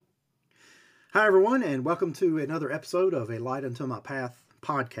Hi, everyone, and welcome to another episode of A Light Unto My Path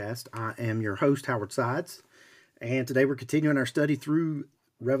podcast. I am your host, Howard Sides, and today we're continuing our study through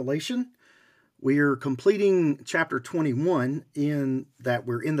Revelation. We're completing chapter 21 in that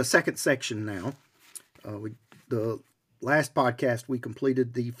we're in the second section now. The last podcast, we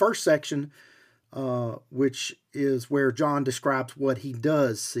completed the first section, which is where John describes what he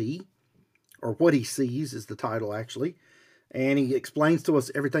does see, or what he sees is the title, actually. And he explains to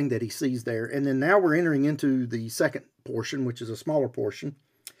us everything that he sees there. And then now we're entering into the second portion, which is a smaller portion,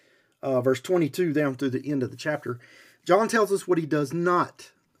 verse 22 down through the end of the chapter. John tells us what he does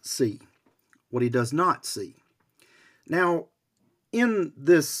not see. What he does not see. Now, in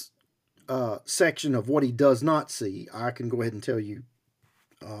this section of what he does not see, I can go ahead and tell you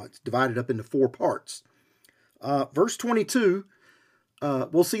it's divided up into four parts. Verse 22,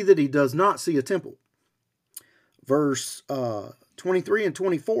 we'll see that he does not see a temple. Verse 23 and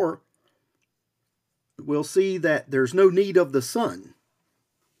 24, we'll see that there's no need of the sun.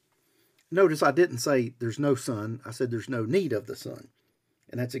 Notice I didn't say there's no sun. I said there's no need of the sun.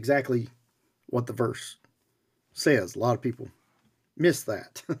 And that's exactly what the verse says. A lot of people miss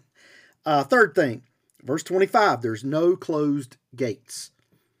that. Third thing, verse 25, there's no closed gates.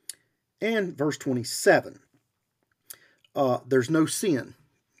 And verse 27, there's no sin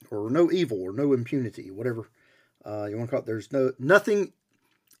or no evil or no impunity, whatever you want to call it. There's nothing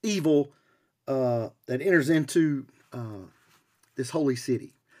evil that enters into this holy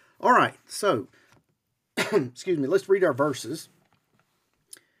city. All right, so excuse me. Let's read our verses,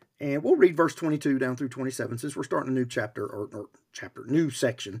 and we'll read verse 22 down through 27 since we're starting a new chapter or new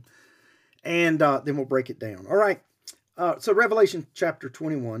section, and then we'll break it down. All right. So Revelation chapter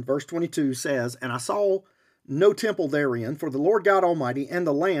 21, verse 22 says, "And I saw no temple therein, for the Lord God Almighty and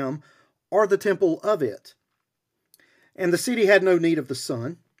the Lamb are the temple of it. And the city had no need of the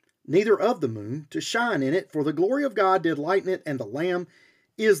sun, neither of the moon, to shine in it, for the glory of God did lighten it, and the Lamb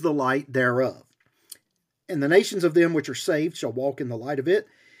is the light thereof. And the nations of them which are saved shall walk in the light of it,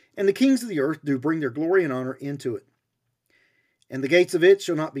 and the kings of the earth do bring their glory and honor into it. And the gates of it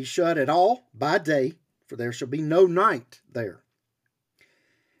shall not be shut at all by day, for there shall be no night there.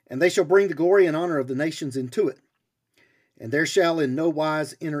 And they shall bring the glory and honor of the nations into it. And there shall in no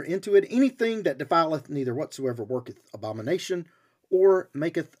wise enter into it anything that defileth, neither whatsoever worketh abomination, or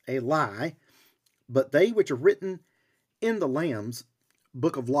maketh a lie, but they which are written in the Lamb's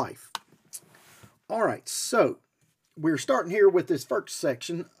book of life." All right, so we're starting here with this first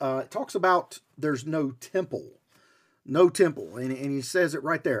section. It talks about there's no temple. No temple. And he says it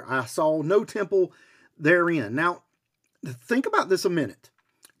right there. I saw no temple therein. Now, think about this a minute.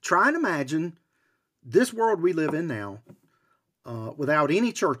 Try and imagine this world we live in now, without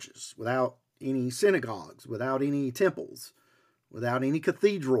any churches, without any synagogues, without any temples, without any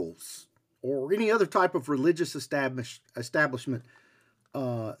cathedrals, or any other type of religious establishment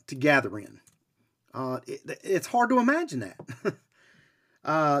to gather in. It's hard to imagine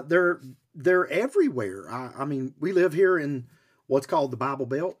that. They're everywhere. I mean, we live here in what's called the Bible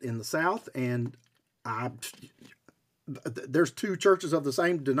Belt in the South, and there's two churches of the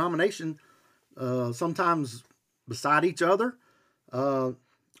same denomination, sometimes beside each other, on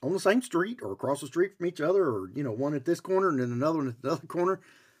the same street or across the street from each other, or, one at this corner and then another one at the other corner,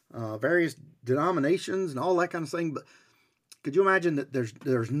 various denominations and all that kind of thing. But could you imagine that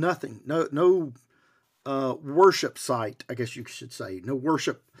there's nothing, no worship site, I guess you should say, no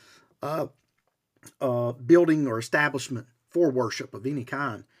worship building or establishment for worship of any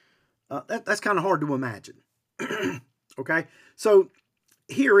kind? That's kind of hard to imagine. Okay, so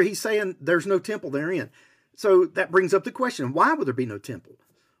here he's saying there's no temple therein. So that brings up the question, why would there be no temple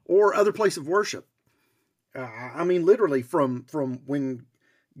or other place of worship? I mean, literally from when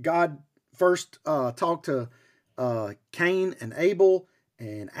God first talked to Cain and Abel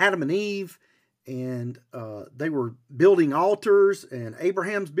and Adam and Eve, and they were building altars, and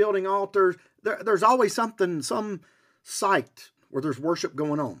Abraham's building altars. There's always some site where there's worship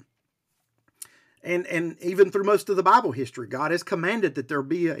going on. And even through most of the Bible history, God has commanded that there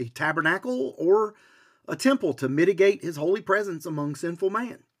be a tabernacle or a temple to mitigate his holy presence among sinful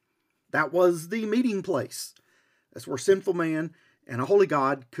man. That was the meeting place. That's where sinful man and a holy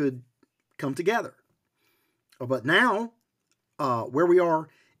God could come together. But now, where we are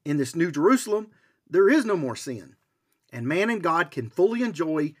in this new Jerusalem, there is no more sin. And man and God can fully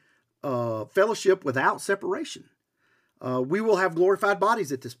enjoy fellowship without separation. We will have glorified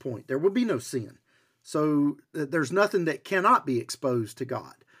bodies at this point. There will be no sin. So there's nothing that cannot be exposed to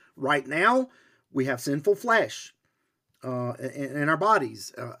God. Right now, we have sinful flesh in our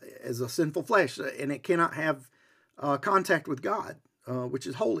bodies as a sinful flesh, and it cannot have contact with God, which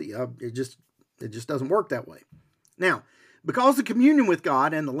is holy. It just It just doesn't work that way. Now, because the communion with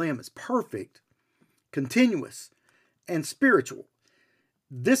God and the Lamb is perfect, continuous, and spiritual,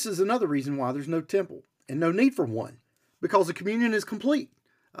 this is another reason why there's no temple and no need for one, because the communion is complete.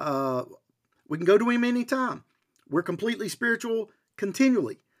 We can go to him anytime. We're completely spiritual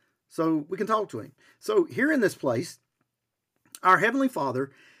continually, so we can talk to him. So here in this place, our Heavenly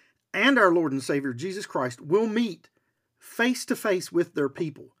Father and our Lord and Savior Jesus Christ will meet face to face with their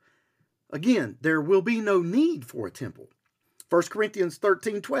people. Again, there will be no need for a temple. 1 Corinthians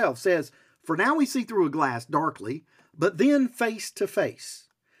 13:12 says, "For now we see through a glass darkly, but then face to face.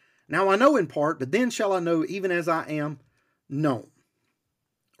 Now I know in part, but then shall I know even as I am known."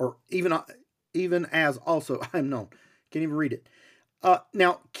 Or even as also I am known. Can't even read it.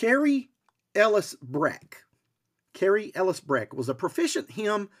 Now, Carrie Ellis Breck was a proficient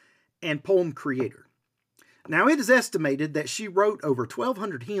hymn and poem creator. Now, it is estimated that she wrote over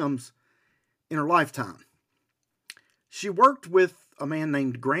 1,200 hymns in her lifetime. She worked with a man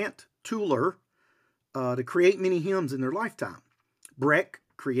named Grant Tuller to create many hymns in their lifetime. Breck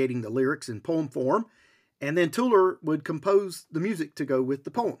creating the lyrics in poem form, and then Tuller would compose the music to go with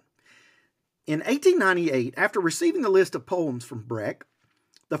the poem. In 1898, after receiving the list of poems from Breck,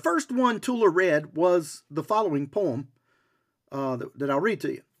 the first one Tuller read was the following poem that I'll read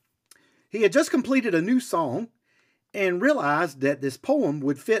to you. He had just completed a new song and realized that this poem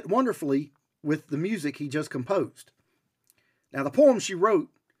would fit wonderfully with the music he just composed. Now, the poem she wrote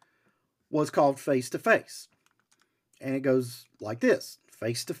was called Face to Face, and it goes like this.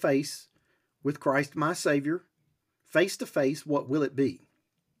 Face to face with Christ my Savior, face to face, what will it be?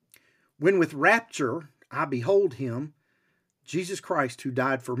 When with rapture I behold him, Jesus Christ who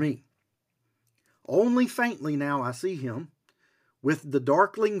died for me. Only faintly now I see him, with the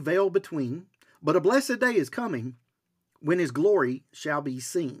darkling veil between, but a blessed day is coming, when his glory shall be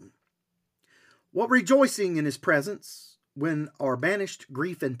seen. What rejoicing in his presence, when are banished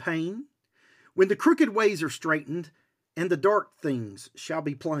grief and pain, when the crooked ways are straightened, and the dark things shall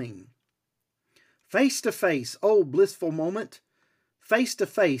be plain. Face to face, oh blissful moment, face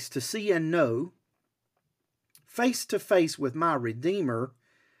to see and know, face to face with my Redeemer,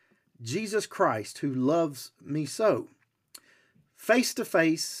 Jesus Christ, who loves me so. Face to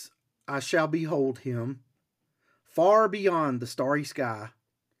face, I shall behold him, far beyond the starry sky.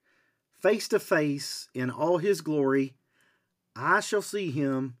 Face to face, in all his glory, I shall see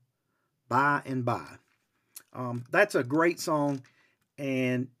him by and by. That's a great song,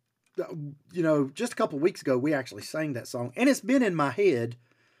 and just a couple of weeks ago, we actually sang that song, and it's been in my head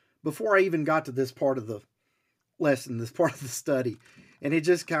before I even got to this part of the lesson, this part of the study, and it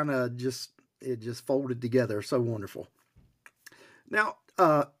just kind of folded together. So wonderful. Now,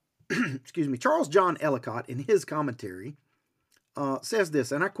 excuse me, Charles John Ellicott, in his commentary, says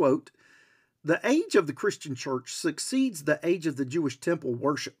this, and I quote, "The age of the Christian church succeeds the age of the Jewish temple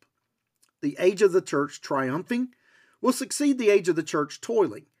worship. The age of the church triumphing will succeed the age of the church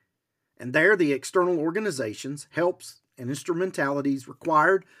toiling. And there the external organizations, helps, and instrumentalities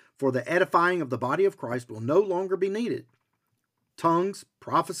required for the edifying of the body of Christ will no longer be needed. Tongues,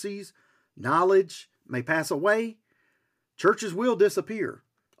 prophecies, knowledge may pass away. Churches will disappear,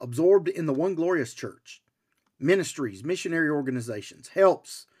 absorbed in the one glorious church. Ministries, missionary organizations,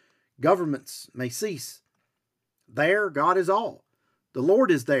 helps, governments may cease. There God is all. The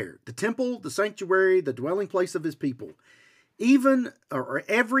Lord is there, the temple, the sanctuary, the dwelling place of his people.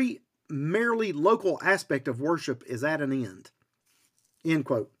 Every merely local aspect of worship is at an end." End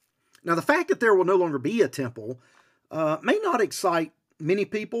quote. Now, the fact that there will no longer be a temple may not excite many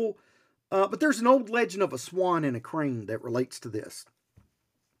people, but there's an old legend of a swan and a crane that relates to this.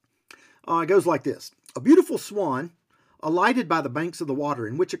 It goes like this. A beautiful swan alighted by the banks of the water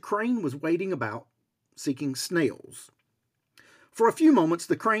in which a crane was wading about seeking snails. For a few moments,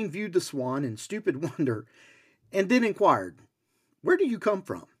 the crane viewed the swan in stupid wonder and then inquired, "Where do you come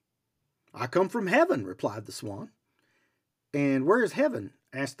from?" "I come from heaven," replied the swan. "And where is heaven?"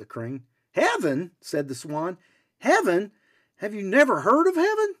 asked the crane. "Heaven?" said the swan. "Heaven? Have you never heard of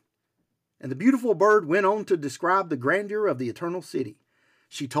heaven?" And the beautiful bird went on to describe the grandeur of the eternal city.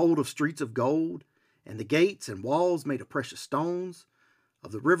 She told of streets of gold, and the gates and walls made of precious stones,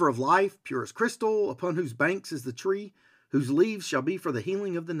 of the river of life, pure as crystal, upon whose banks is the tree, whose leaves shall be for the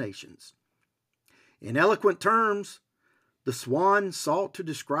healing of the nations. In eloquent terms, the swan sought to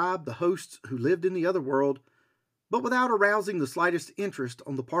describe the hosts who lived in the other world, but without arousing the slightest interest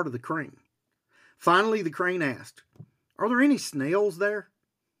on the part of the crane. Finally, the crane asked, "Are there any snails there?"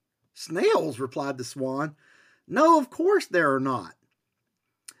 "Snails?" replied the swan. "No, of course there are not."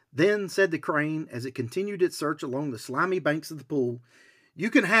 "Then," said the crane, as it continued its search along the slimy banks of the pool, "you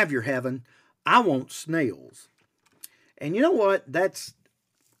can have your heaven. I want snails. And you know what? That's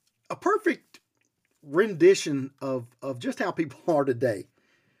a perfect rendition of just how people are today.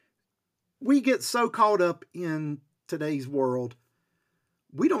 We get so caught up in today's world,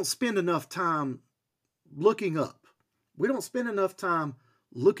 we don't spend enough time looking up. We don't spend enough time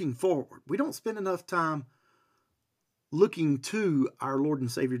looking forward. We don't spend enough time looking to our Lord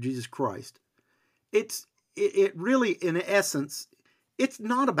and Savior Jesus Christ. It really, in essence, it's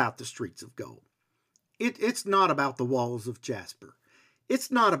not about the streets of gold. It's not about the walls of jasper. It's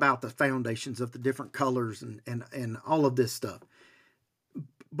not about the foundations of the different colors and all of this stuff.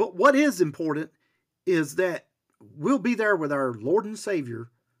 But what is important is that we'll be there with our Lord and Savior,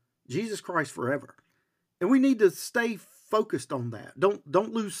 Jesus Christ, forever. And we need to stay focused on that.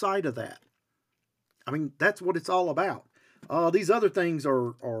 Don't lose sight of that. I mean, that's what it's all about. These other things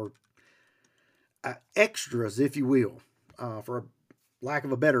are extras, if you will, for lack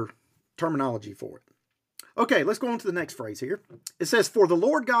of a better terminology for it. Okay, let's go on to the next phrase here. It says, "For the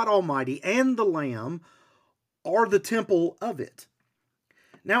Lord God Almighty and the Lamb are the temple of it."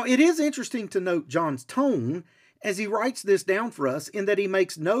 Now, it is interesting to note John's tone as he writes this down for us, in that he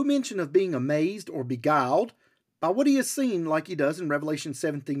makes no mention of being amazed or beguiled by what he has seen, like he does in Revelation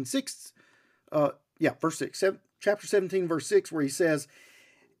 17:6. Verse 6, chapter 17, verse 6, where he says,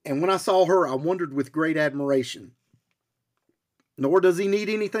 "And when I saw her, I wondered with great admiration." Nor does he need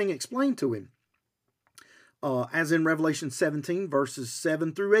anything explained to him, as in Revelation 17, verses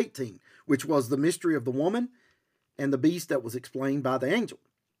 7 through 18, which was the mystery of the woman and the beast that was explained by the angel.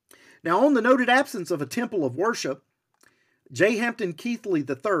 Now, on the noted absence of a temple of worship, J. Hampton Keathley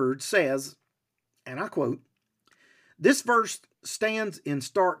III says, and I quote, "This verse stands in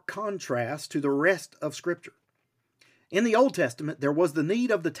stark contrast to the rest of Scripture. In the Old Testament, there was the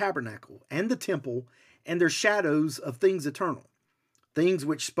need of the tabernacle and the temple and their shadows of things eternal, things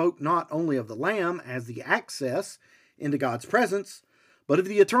which spoke not only of the Lamb as the access into God's presence, but of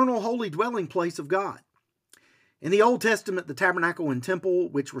the eternal holy dwelling place of God. In the Old Testament, the tabernacle and temple,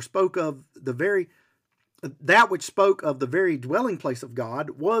 which spoke of the very dwelling place of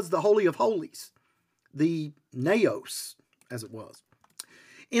God, was the Holy of Holies, the Naos, as it was.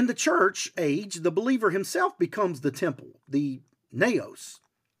 In the church age, the believer himself becomes the temple, the Naos."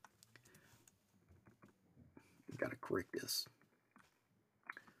 I've got to correct this.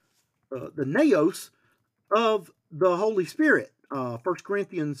 The Naos of the Holy Spirit, 1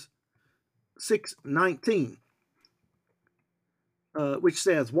 Corinthians 6:19. Which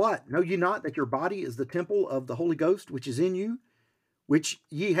says, "What? Know ye not that your body is the temple of the Holy Ghost, which is in you, which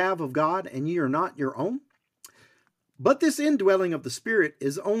ye have of God, and ye are not your own? But this indwelling of the Spirit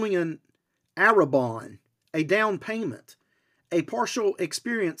is only an arrabon, a down payment, a partial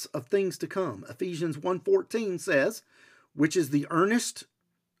experience of things to come." Ephesians 1:14 says, "Which is the earnest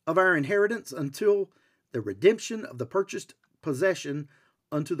of our inheritance until the redemption of the purchased possession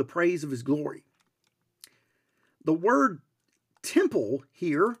unto the praise of his glory." The word temple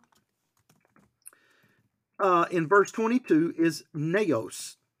here in verse 22 is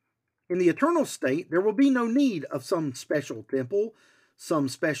naos. In the eternal state, there will be no need of some special temple, some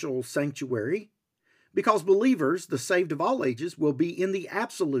special sanctuary, because believers, the saved of all ages, will be in the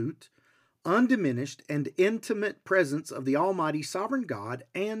absolute, undiminished, and intimate presence of the Almighty Sovereign God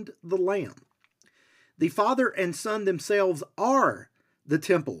and the Lamb. The Father and Son themselves are the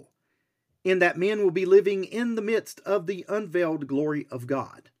temple, in that men will be living in the midst of the unveiled glory of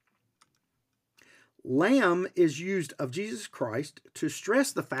God. Lamb is used of Jesus Christ to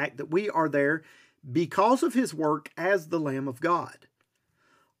stress the fact that we are there because of his work as the Lamb of God.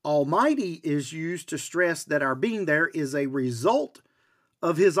 Almighty is used to stress that our being there is a result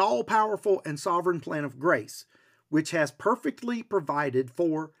of his all-powerful and sovereign plan of grace, which has perfectly provided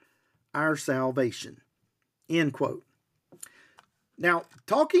for our salvation. End quote. Now,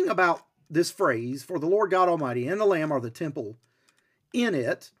 talking about this phrase, "For the Lord God Almighty and the Lamb are the temple in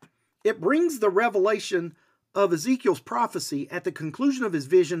it," it brings the revelation of Ezekiel's prophecy at the conclusion of his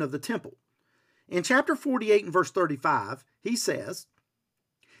vision of the temple. In chapter 48 and verse 35, he says,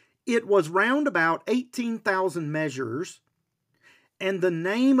 "It was round about 18,000 measures, and the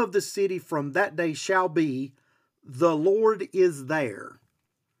name of the city from that day shall be, the Lord is there."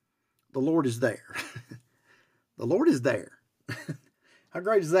 The Lord is there. The Lord is there. How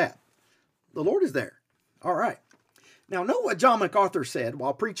great is that? The Lord is there. All right. Now, note what John MacArthur said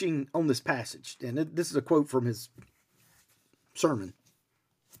while preaching on this passage. And this is a quote from his sermon.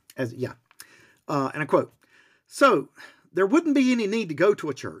 And I quote, "So, there wouldn't be any need to go to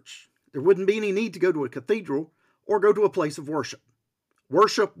a church. There wouldn't be any need to go to a cathedral or go to a place of worship.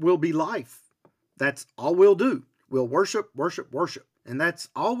 Worship will be life. That's all we'll do. We'll worship, worship, worship. And that's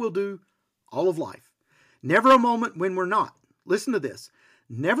all we'll do all of life. Never a moment when we're not. Listen to this.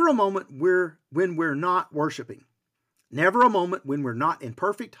 Never a moment when we're not worshiping. Never a moment when we're not in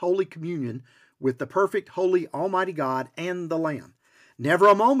perfect holy communion with the perfect holy almighty God and the Lamb. Never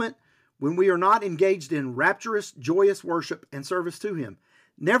a moment when we are not engaged in rapturous, joyous worship and service to Him.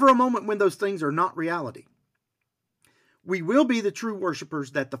 Never a moment when those things are not reality. We will be the true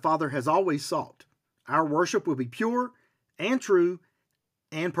worshipers that the Father has always sought. Our worship will be pure and true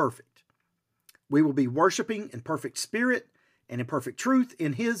and perfect. We will be worshiping in perfect spirit and in perfect truth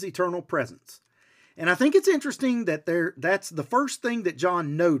in His eternal presence. And I think it's interesting that that's the first thing that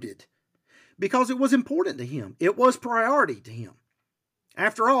John noted, because it was important to him. It was priority to him.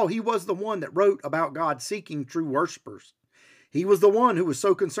 After all, he was the one that wrote about God seeking true worshipers. He was the one who was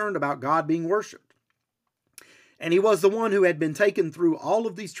so concerned about God being worshiped. And he was the one who had been taken through all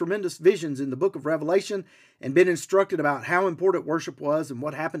of these tremendous visions in the book of Revelation and been instructed about how important worship was and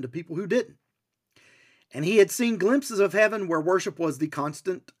what happened to people who didn't. And he had seen glimpses of heaven where worship was the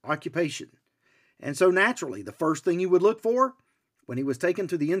constant occupation. And so naturally, the first thing he would look for when he was taken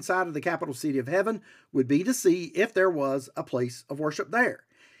to the inside of the capital city of heaven would be to see if there was a place of worship there.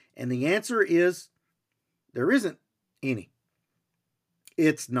 And the answer is, there isn't any.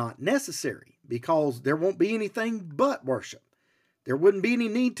 It's not necessary, because there won't be anything but worship. There wouldn't be any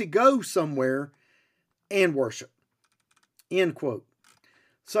need to go somewhere and worship. End quote.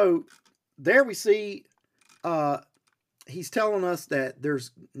 So there we see he's telling us that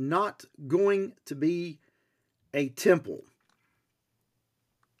there's not going to be a temple.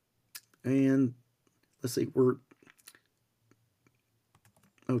 And let's see,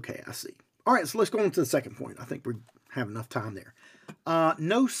 okay, I see. All right, so let's go on to the second point. I think we have enough time there.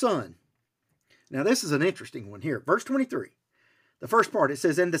 No sun. Now, this is an interesting one here. Verse 23, the first part, it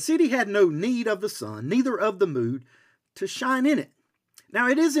says, "And the city had no need of the sun, neither of the moon, to shine in it." Now,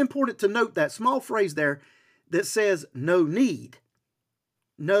 it is important to note that small phrase there that says no need.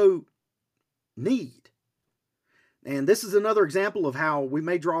 No need. And this is another example of how we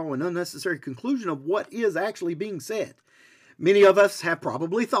may draw an unnecessary conclusion of what is actually being said. Many of us have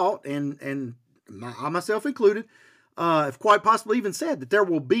probably thought, and I myself included, have quite possibly even said that there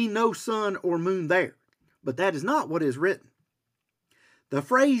will be no sun or moon there. But that is not what is written. The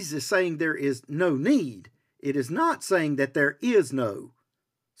phrase is saying there is no need. It is not saying that there is no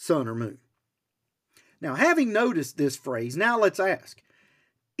sun or moon. Now, having noticed this phrase, now let's ask,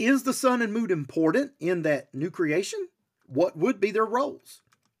 is the sun and moon important in that new creation? What would be their roles?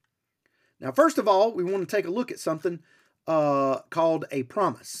 Now, first of all, we want to take a look at something called a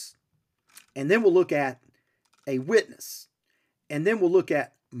promise. And then we'll look at a witness. And then we'll look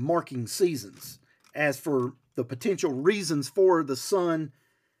at marking seasons as for the potential reasons for the sun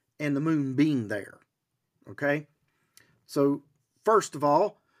and the moon being there. Okay? So, first of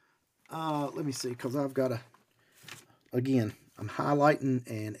all, let me see, because I've got to, again, I'm highlighting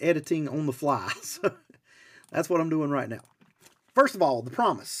and editing on the fly. So that's what I'm doing right now. First of all, the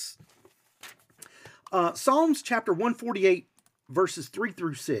promise. Psalms chapter 148, verses 3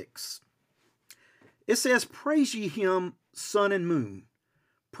 through 6. It says, "Praise ye him, sun and moon.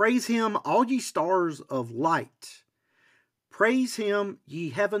 Praise him, all ye stars of light. Praise him, ye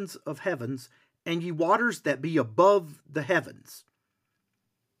heavens of heavens, and ye waters that be above the heavens."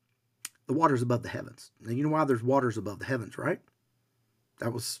 The waters above the heavens. Now, you know why there's waters above the heavens, right?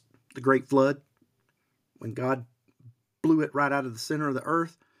 That was the great flood, when God blew it right out of the center of the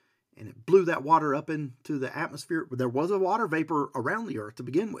earth, and it blew that water up into the atmosphere. There was a water vapor around the earth to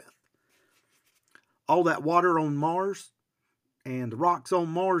begin with. All that water on Mars and the rocks on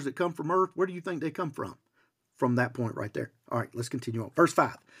Mars that come from Earth, where do you think they come from? From that point right there. All right, let's continue on. Verse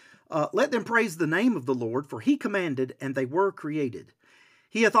 5. "Let them praise the name of the Lord, for he commanded, and they were created.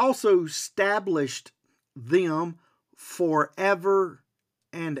 He hath also established them forever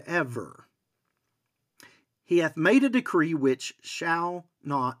and ever. He hath made a decree which shall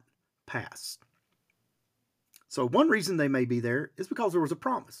not pass." So one reason they may be there is because there was a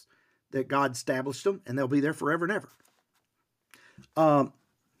promise that God established them, and they'll be there forever and ever. I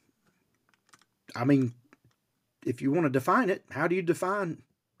mean, if you want to define it, how do you define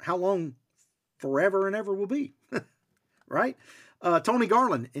how long forever and ever will be? Right? Tony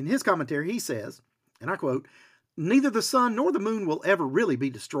Garland, in his commentary, he says, and I quote, "Neither the sun nor the moon will ever really be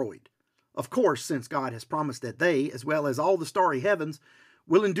destroyed. Of course, since God has promised that they, as well as all the starry heavens,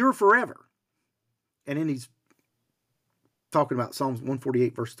 will endure forever." And then he's talking about Psalms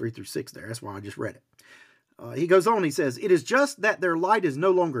 148, verse 3 through 6 there. That's why I just read it. He goes on, he says, "It is just that their light is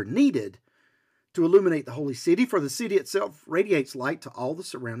no longer needed to illuminate the holy city, for the city itself radiates light to all the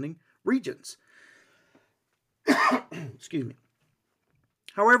surrounding regions." Excuse me.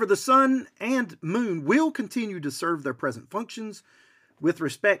 However, the sun and moon will continue to serve their present functions with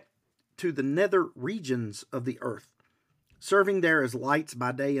respect to the nether regions of the earth, serving there as lights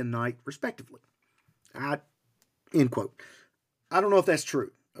by day and night, respectively. End quote. I don't know if that's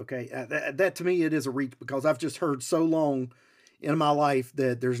true. Okay, that to me it is a reach, because I've just heard so long in my life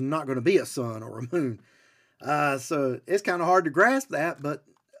that there's not going to be a sun or a moon. So it's kind of hard to grasp that, but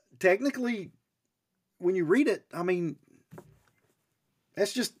technically, when you read it, I mean,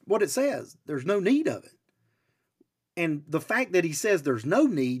 that's just what it says. There's no need of it. And the fact that he says there's no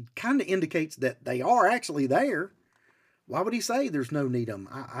need kind of indicates that they are actually there. Why would he say there's no need of them?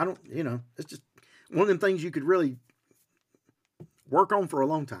 I don't, it's just one of them things you could really work on for a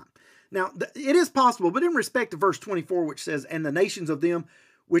long time. Now, it is possible, but in respect to verse 24, which says, and the nations of them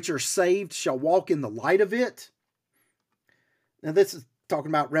which are saved shall walk in the light of it. Now, this is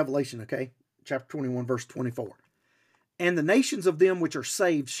talking about Revelation, okay? Chapter 21, verse 24. And the nations of them which are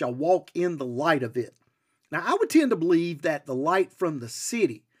saved shall walk in the light of it. Now, I would tend to believe that the light from the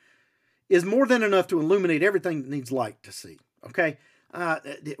city is more than enough to illuminate everything that needs light to see, okay?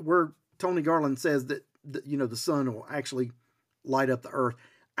 Where Tony Garland says that, the sun will actually light up the earth.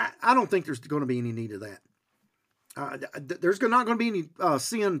 I don't think there's going to be any need of that. There's not going to be any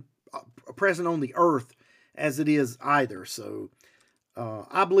sin present on the earth as it is either. So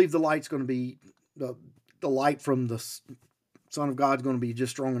I believe the light's going to be, the light from the Son of God is going to be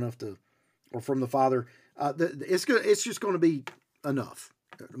just strong enough to, or from the Father. It's just going to be enough,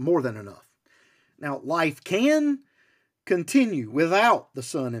 more than enough. Now, life can continue without the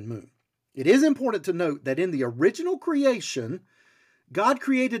sun and moon. It is important to note that in the original creation, God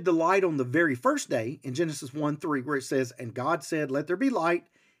created the light on the very first day in Genesis 1:3, where it says, and God said, let there be light,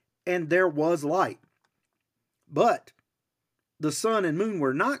 and there was light. But the sun and moon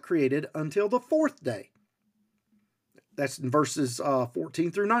were not created until the fourth day. That's in verses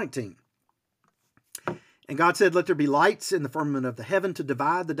 14 through 19. And God said, let there be lights in the firmament of the heaven to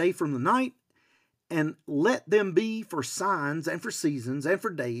divide the day from the night, and let them be for signs and for seasons and for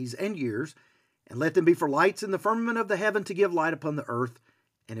days and years, and let them be for lights in the firmament of the heaven to give light upon the earth.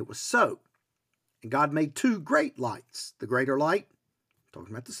 And it was so. And God made two great lights, the greater light,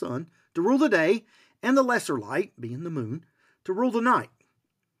 talking about the sun, to rule the day, and the lesser light, being the moon, to rule the night.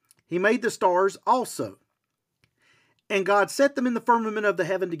 He made the stars also. And God set them in the firmament of the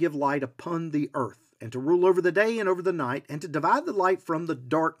heaven to give light upon the earth, and to rule over the day and over the night, and to divide the light from the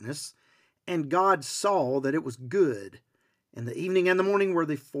darkness. And God saw that it was good. And the evening and the morning were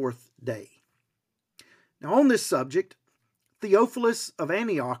the fourth day. Now on this subject, Theophilus of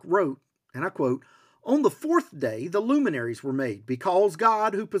Antioch wrote, and I quote, on the fourth day the luminaries were made, because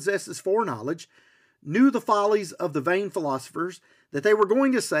God, who possesses foreknowledge, knew the follies of the vain philosophers, that they were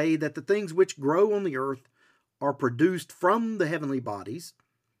going to say that the things which grow on the earth are produced from the heavenly bodies,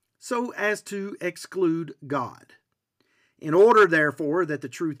 so as to exclude God. In order, therefore, that the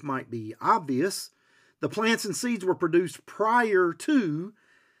truth might be obvious, the plants and seeds were produced prior to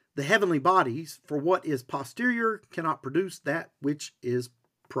the heavenly bodies, for what is posterior cannot produce that which is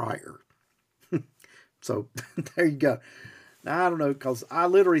prior. So, there you go. Now, I don't know, because I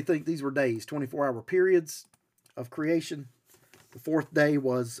literally think these were days, 24-hour periods of creation. The fourth day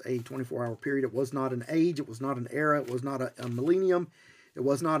was a 24-hour period. It was not an age. It was not an era. It was not a millennium. It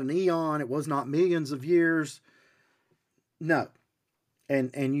was not an eon. It was not millions of years. No.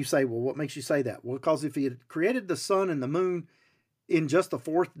 And you say, well, what makes you say that? Well, because if he had created the sun and the moon in just the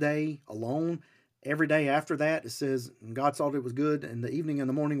fourth day alone, every day after that, it says, and God saw it was good, and the evening and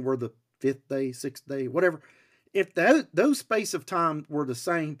the morning were the fifth day, sixth day, whatever. If those space of time were the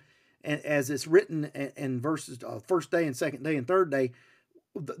same as it's written in verses first day and second day and third day,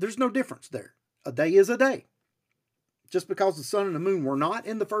 there's no difference there. A day is a day. Just because the sun and the moon were not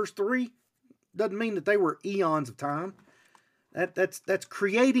in the first three doesn't mean that they were eons of time. That's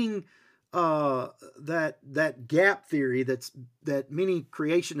creating that gap theory that many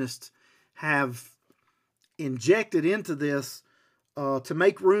creationists have injected into this to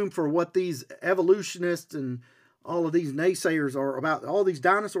make room for what these evolutionists and all of these naysayers are about. All these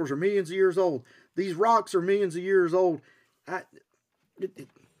dinosaurs are millions of years old. These rocks are millions of years old.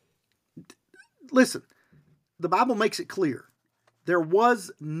 Listen, the Bible makes it clear. There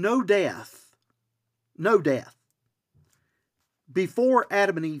was no death before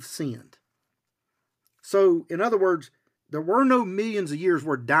Adam and Eve sinned. So, in other words, there were no millions of years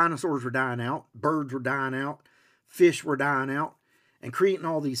where dinosaurs were dying out, birds were dying out, fish were dying out, and creating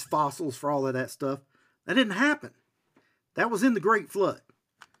all these fossils for all of that stuff. That didn't happen. That was in the Great Flood.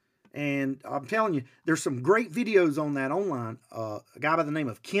 And I'm telling you, there's some great videos on that online. A guy by the name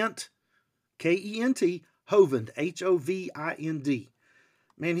of Kent, K-E-N-T, Hovind, H-O-V-I-N-D.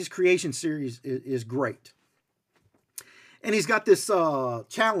 Man, his creation series is great. And he's got this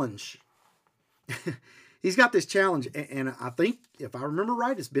challenge. He's got this challenge, and I think, if I remember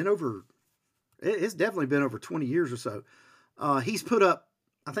right, it's definitely been over 20 years or so. He's put up,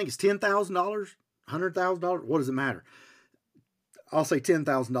 I think it's $10,000, $100,000. What does it matter? I'll say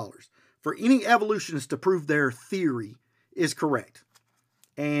 $10,000 for any evolutionist to prove their theory is correct.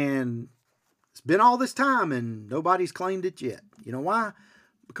 And it's been all this time and nobody's claimed it yet. You know why?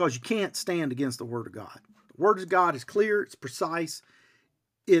 Because you can't stand against the Word of God. The Word of God is clear, it's precise,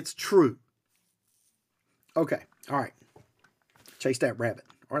 it's true. Okay, all right. Chase that rabbit.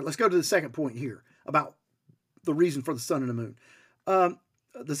 All right, let's go to the second point here about the reason for the sun and the moon.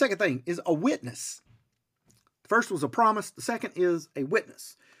 The second thing is a witness. First was a promise. The second is a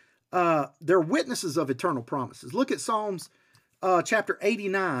witness. They're witnesses of eternal promises. Look at Psalms chapter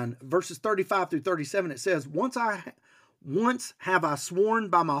 89, verses 35 through 37. It says, Once have I sworn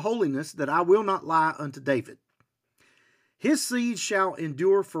by my holiness that I will not lie unto David. His seed shall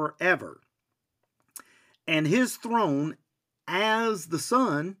endure forever, and his throne as the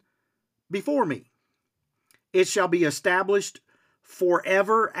sun before me. It shall be established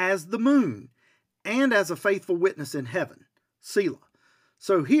forever as the moon, and as a faithful witness in heaven. Selah.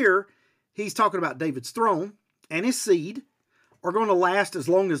 So here, he's talking about David's throne, and his seed are going to last as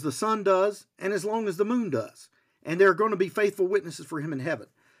long as the sun does, and as long as the moon does. And they're going to be faithful witnesses for him in heaven.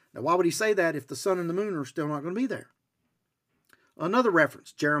 Now, why would he say that if the sun and the moon are still not going to be there? Another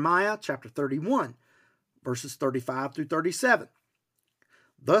reference, Jeremiah chapter 31, verses 35 through 37.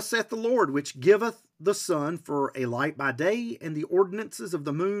 Thus saith the Lord, which giveth the sun for a light by day, and the ordinances of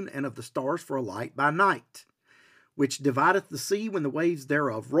the moon and of the stars for a light by night, which divideth the sea when the waves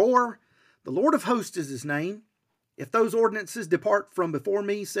thereof roar. The Lord of hosts is his name. If those ordinances depart from before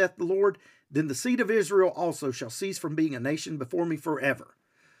me, saith the Lord, then the seed of Israel also shall cease from being a nation before me forever.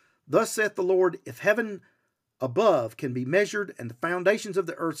 Thus saith the Lord, if heaven above can be measured, and the foundations of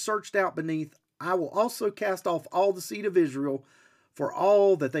the earth searched out beneath, I will also cast off all the seed of Israel for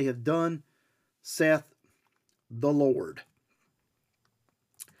all that they have done, saith the Lord.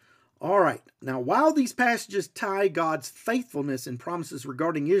 All right. Now, while these passages tie God's faithfulness and promises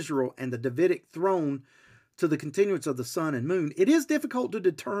regarding Israel and the Davidic throne to the continuance of the sun and moon, it is difficult to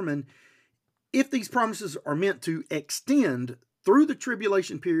determine if these promises are meant to extend through the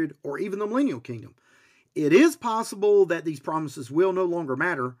tribulation period or even the millennial kingdom. It is possible that these promises will no longer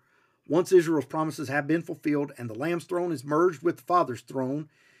matter once Israel's promises have been fulfilled and the Lamb's throne is merged with the Father's throne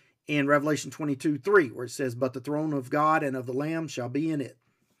in Revelation 22:3, where it says, but the throne of God and of the Lamb shall be in it.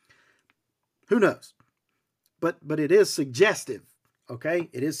 Who knows? But it is suggestive, okay?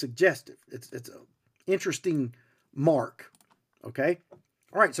 It is suggestive. It's an interesting mark, okay?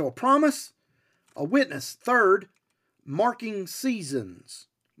 All right, so a promise, a witness. Third, marking seasons.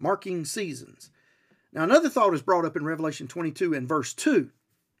 Marking seasons. Now, another thought is brought up in Revelation 22 and verse 2.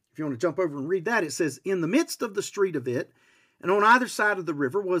 If you want to jump over and read that, it says, in the midst of the street of it, and on either side of the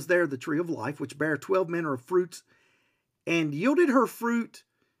river was there the tree of life, which bare 12 manner of fruits, and yielded her fruit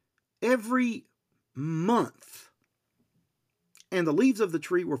every month. And the leaves of the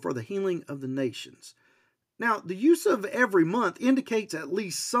tree were for the healing of the nations. Now, the use of every month indicates at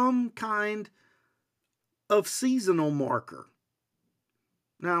least some kind of seasonal marker.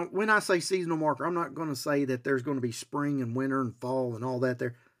 Now, when I say seasonal marker, I'm not going to say that there's going to be spring and winter and fall and all that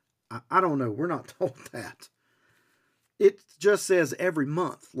there. I don't know. We're not told that. It just says every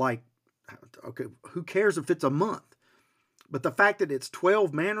month. Like, okay, who cares if it's a month? But the fact that it's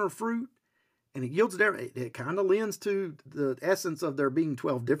 12 manner of fruit and it yields there, it kind of lends to the essence of there being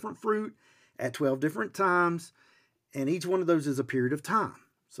 12 different fruit at 12 different times. And each one of those is a period of time.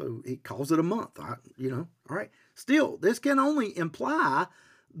 So it calls it a month, all right. Still, this can only imply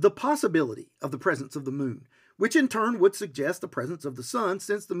the possibility of the presence of the moon, which in turn would suggest the presence of the sun,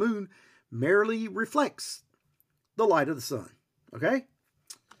 since the moon merely reflects the light of the sun. Okay?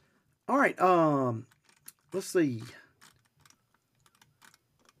 All right, let's see.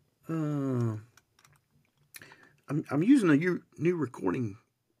 I'm using a new recording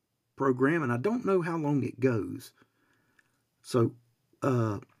program, and I don't know how long it goes. So,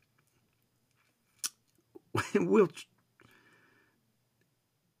 I'll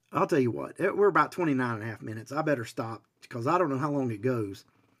tell you what, we're about 29 and a half minutes. I better stop because I don't know how long it goes.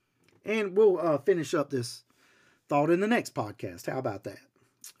 And we'll finish up this thought in the next podcast. How about that?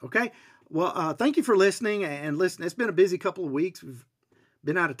 Okay. Well, thank you for listening and listening. It's been a busy couple of weeks. We've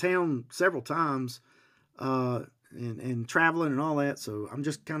been out of town several times and traveling and all that. So I'm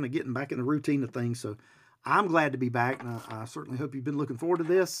just kind of getting back in the routine of things. So I'm glad to be back. And I certainly hope you've been looking forward to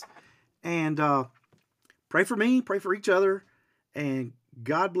this. And pray for me, pray for each other. And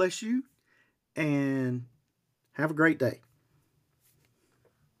God bless you, and have a great day.